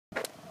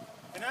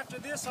And after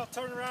this, I'll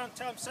turn around and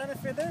tell them, Santa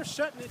Fe, they're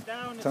shutting it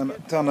down.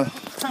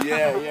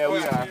 Yeah, we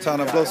are. Trying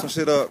to blow some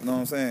shit up, you know what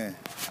I'm saying?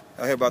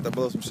 I hear about to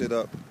blow some shit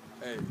up.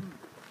 Hey,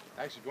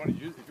 actually,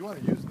 if you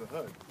want to use the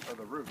hood or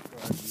the roof, go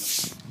ahead and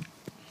use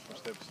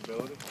step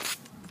stability.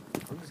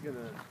 I'm just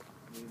gonna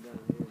lean down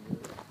here.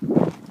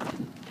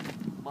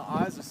 My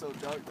eyes are so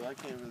dark that I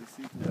can't really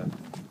see through.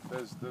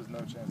 Yeah, there's no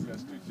chance you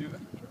guys can do that.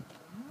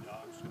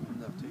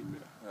 Enough tape.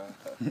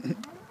 Did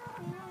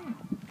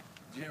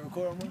you hit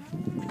record on one?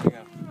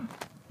 Yeah.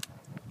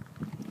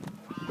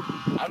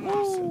 I don't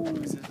know.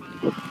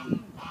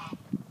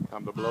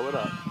 Time to blow it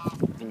up.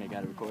 You think I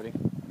got a recording?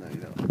 No, you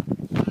don't.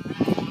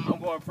 I'm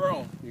going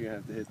prone. You're gonna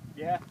have to hit.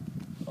 Yeah.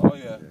 Oh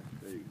yeah.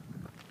 There you go.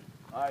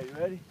 All right, you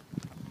ready?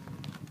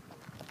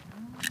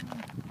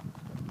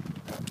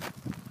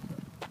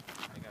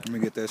 Let me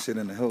get that shit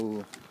in the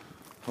whole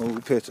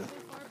picture.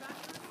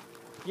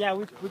 Yeah,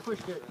 we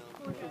pushed it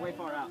way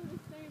far out.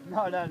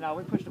 No,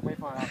 we pushed it way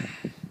far out.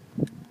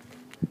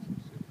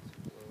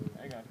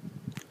 Hang on.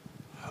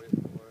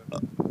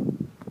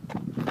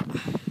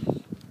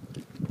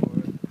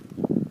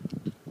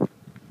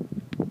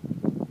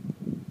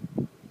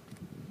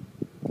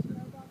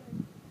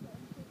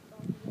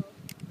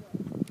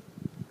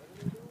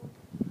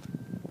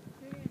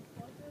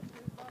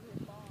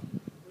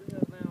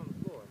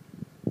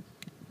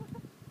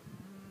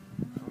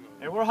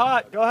 Hey, we're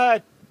hot. Go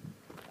ahead.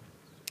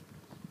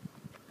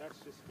 That's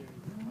just getting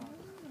hot.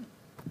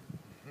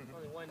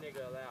 Only one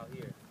nigga allowed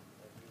here.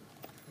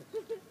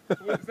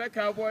 Is that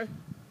cowboy?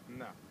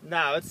 No.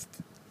 No, it's...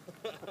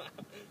 I'm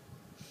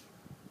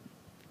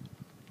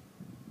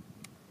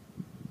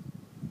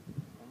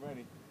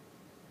ready.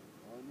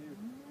 On you.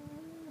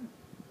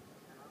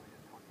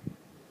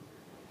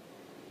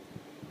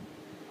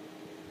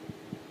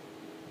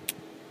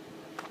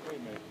 Wait a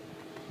minute.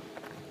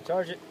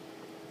 Charge it.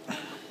 What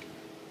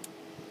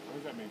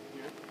does that mean?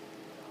 Here?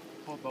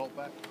 Pull the bolt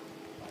back.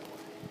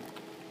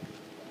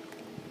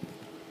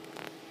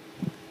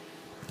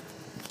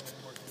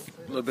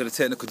 A little bit of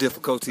technical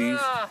difficulties.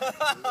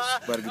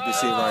 Better get this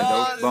shit right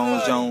though.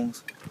 Bones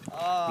Jones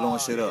blowing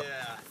shit up.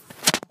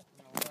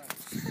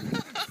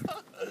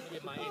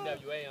 Get my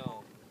NWA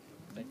on.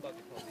 Say fuck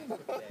the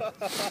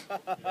police.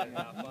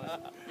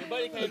 Your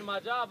buddy came to my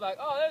job like,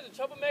 oh, there's a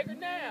troublemaker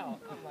now.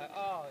 I'm like,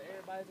 oh,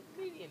 everybody's a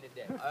comedian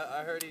today.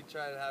 I heard he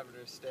tried having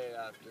her stay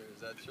after. Is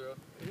that true?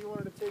 He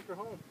wanted to take her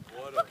home.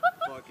 What a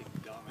fucking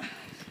dumbass.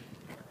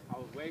 I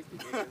was wasted,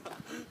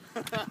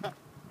 nigga.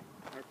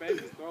 Her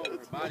face was thrown, her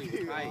body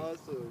was tight.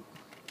 Awesome.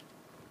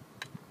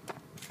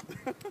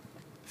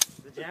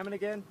 The jamming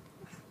again?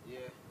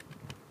 Yeah.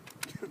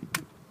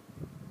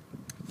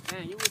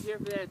 Man, you was here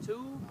for that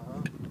too?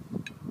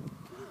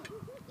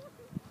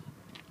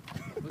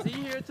 Was he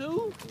here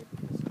too?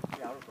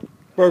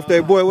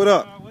 Birthday boy, what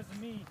up? It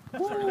wasn't me.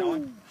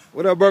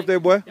 What up, birthday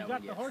boy? You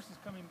got the horses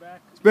coming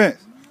back.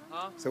 Spence.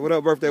 Huh? Say what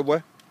up, birthday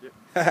boy?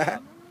 Yeah,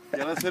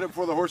 let's hit it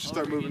before the horses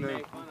start moving in.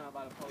 Make fun of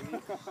by the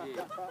police and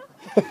shit.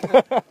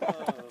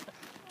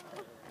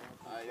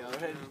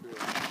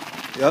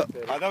 Yep.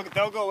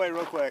 They'll go away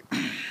real quick. I'm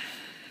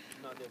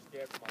out there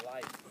scared for my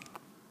life.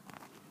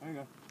 There you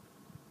go.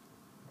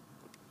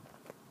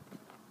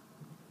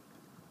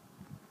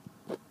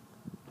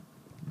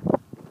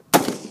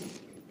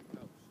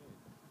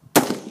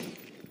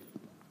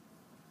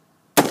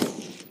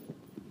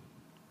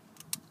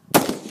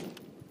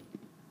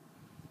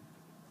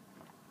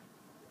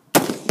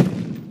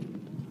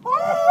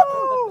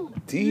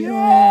 Damn.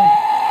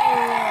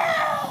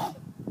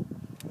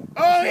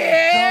 Oh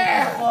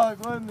yeah!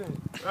 Fuck, wasn't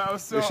it? That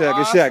was so Good shot,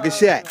 good awesome. shot, good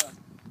shot.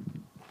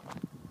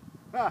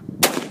 Ha.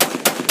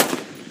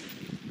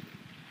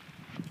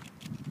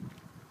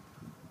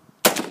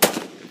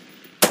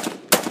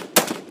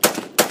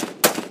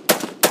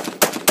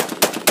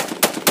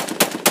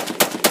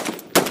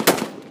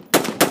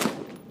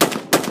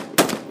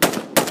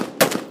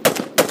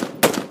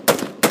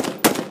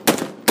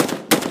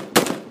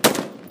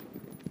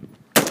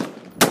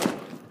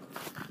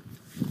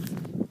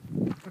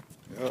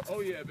 Yep.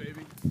 Oh yeah,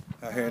 baby.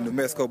 Out here in New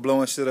Mexico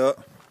blowing shit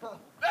up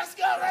Let's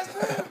go, let's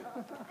go!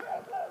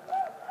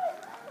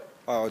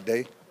 all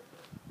day.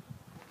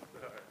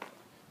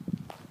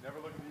 Never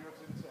look at New York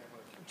City the same way.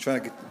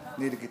 Trying to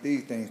need to get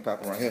these things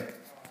popping right here.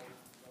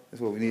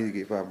 That's what we need to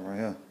get popping right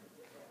here.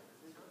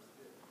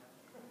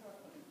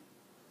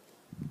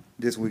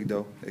 This week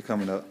though, they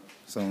coming up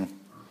soon.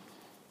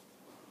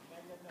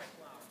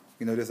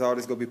 You know, all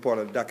this gonna be part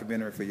of the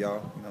documentary for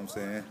y'all. You know what I'm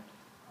saying?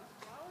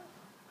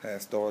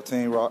 Had Star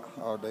Team Rock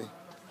all day.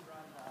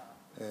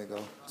 There you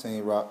go,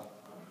 Team Rock.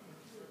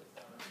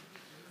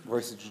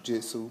 Versus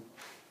Jiu-Jitsu.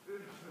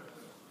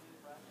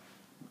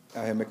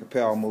 Out here making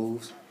power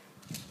moves.